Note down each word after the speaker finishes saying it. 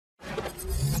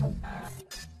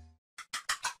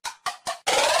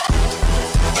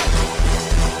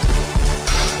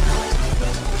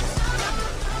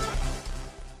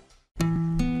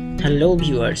Hello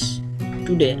viewers,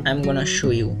 today I'm gonna show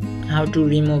you how to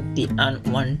remove the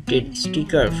unwanted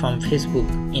sticker from Facebook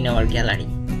in our gallery.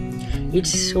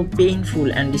 It's so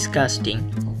painful and disgusting.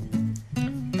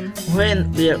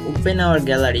 When we open our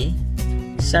gallery,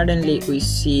 suddenly we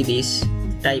see this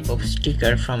type of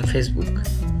sticker from Facebook.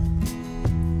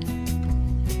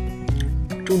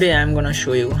 Today I'm gonna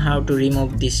show you how to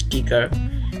remove this sticker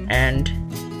and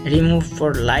remove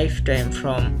for lifetime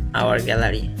from our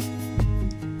gallery.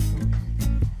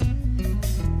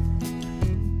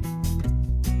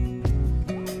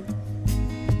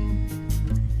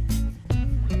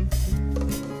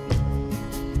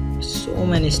 So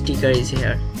many stickers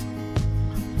here.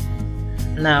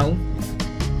 Now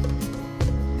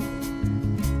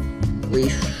we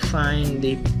find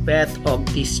the path of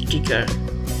this sticker.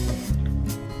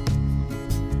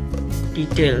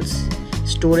 Details: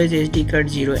 storage SD card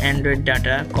 0, Android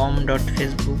data,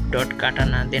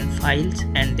 com.facebook.katana, then files,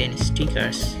 and then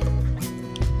stickers.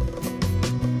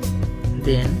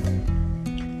 Then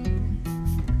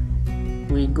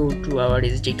we go to our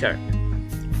SD card.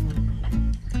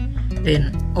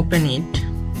 Then open it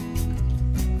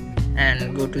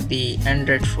and go to the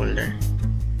Android folder,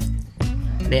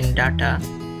 then data,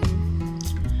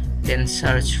 then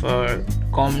search for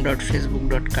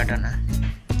com.facebook.katana.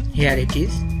 Here it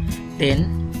is.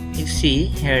 Then you see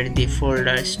here the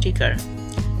folder sticker.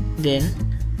 Then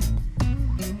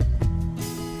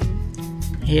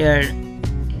here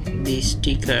the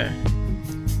sticker.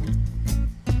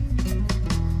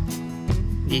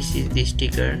 This is the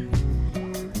sticker.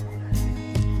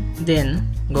 Then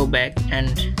go back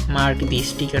and mark the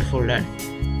sticker folder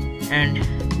and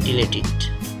delete it.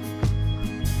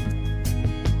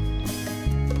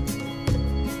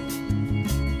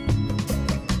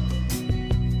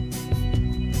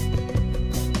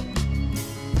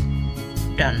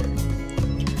 Done.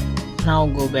 Now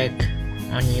go back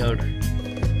on your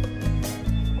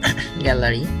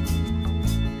gallery.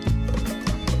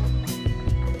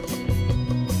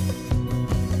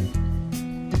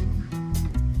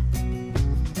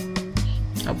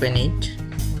 Open it.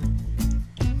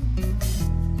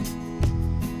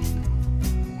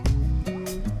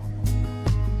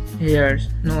 Here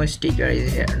no sticker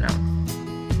is here now.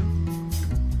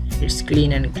 It's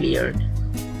clean and cleared.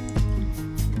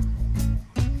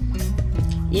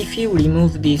 If you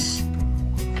remove this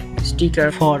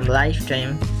sticker for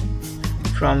lifetime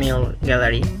from your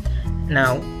gallery,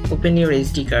 now open your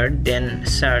SD card, then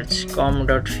search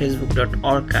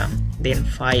com.facebook.orca, then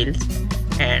files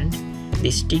and the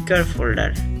sticker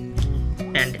folder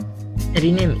and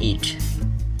rename it.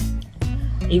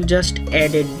 You just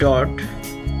add a dot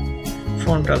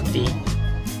front of the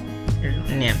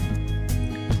name,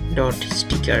 dot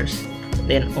stickers,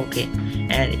 then OK,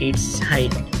 and it's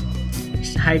hide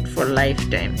for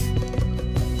lifetime.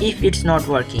 If it's not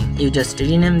working, you just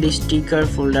rename the sticker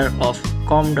folder of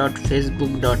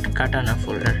com.facebook.katana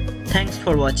folder. Thanks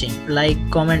for watching. Like,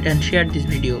 comment and share this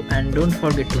video, and don't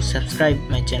forget to subscribe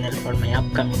my channel for my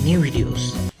upcoming new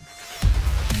videos.